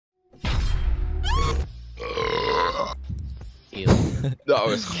Theo. That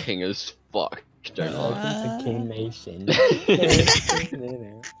was king as fuck. Don't lie. Welcome to King Nation.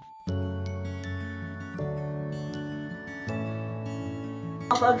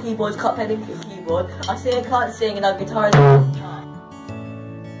 On keyboards, can't play the keyboard. I sing and can't sing, and our guitar is.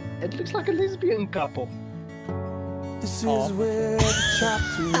 It looks like a lesbian couple. This is where the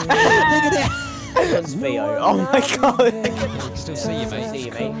chapter ends. Look at that! That's Theo. Oh my god! Still see you, mate. See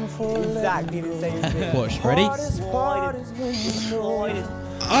you, mate. Exactly the same thing. Watch, ready?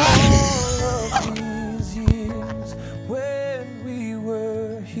 These years when we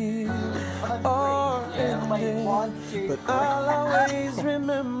were here are ending, but I'll always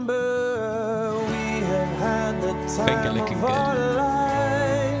remember we have had the time of our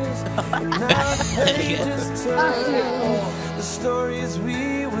lives, and now the pages turn, the stories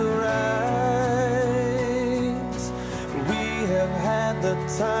we will write. We have had the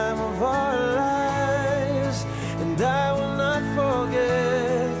time of our lives, and I will not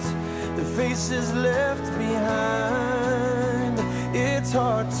forget the faces left behind. It's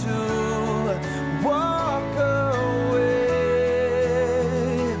hard to walk away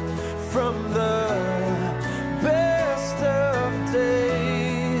from the best of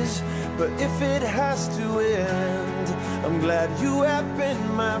days, but if it has to end, I'm glad you have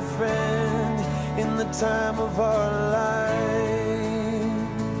been my friend in the time of our lives.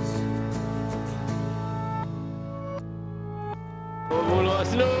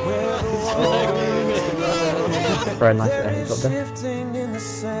 Very nice helicopter.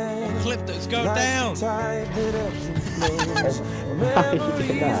 Clip that's go down! I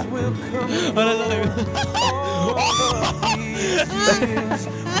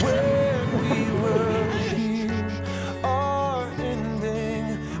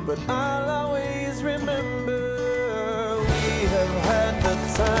but I'll always remember we have had the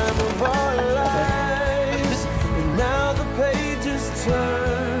time of our lives, and now the pages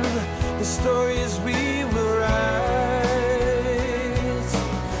turn, the stories we will write.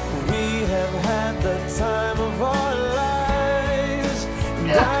 We have had the time of our lives,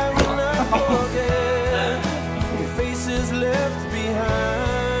 and I will not forget the faces left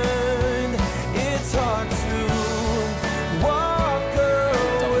behind. It's hard to walk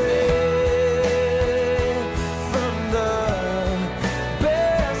away from the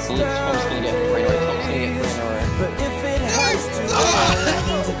best of days, but if it has to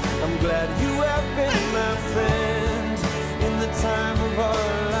end, I'm glad you have been my friend in the time of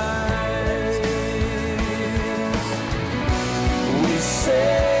our lives. We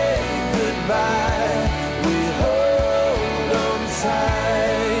say goodbye, we hold on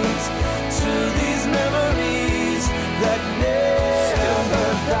tight to these memories that never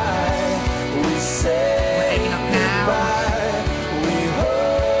die. We say goodbye, we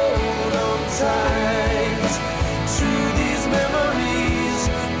hold on tight to these memories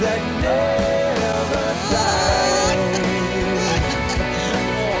that never die.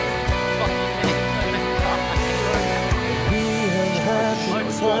 We have had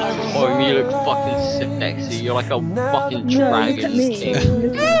the time of Oh, you look fucking sexy. You're like a fucking dragon king.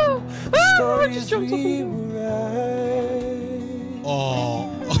 stories we write. Oh.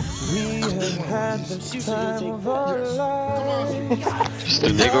 We have had the time of our lives. Just a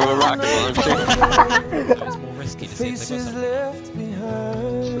nigga with a rocket launcher. It's more risky to see if Faces they've left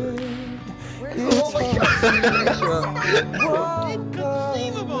behind. It's hard to walk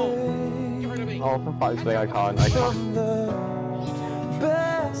away Oh, for fuck's sake, I can't. from the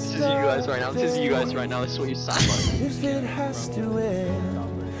best This is you guys right now. This is you guys right now. This is what you sound like. If it has to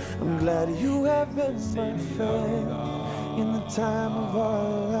end, I'm glad you have been my friend in the time of our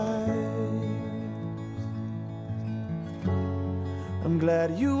lives. I'm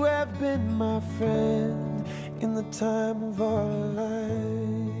glad you have been my friend in the time of our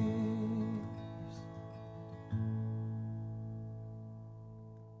lives.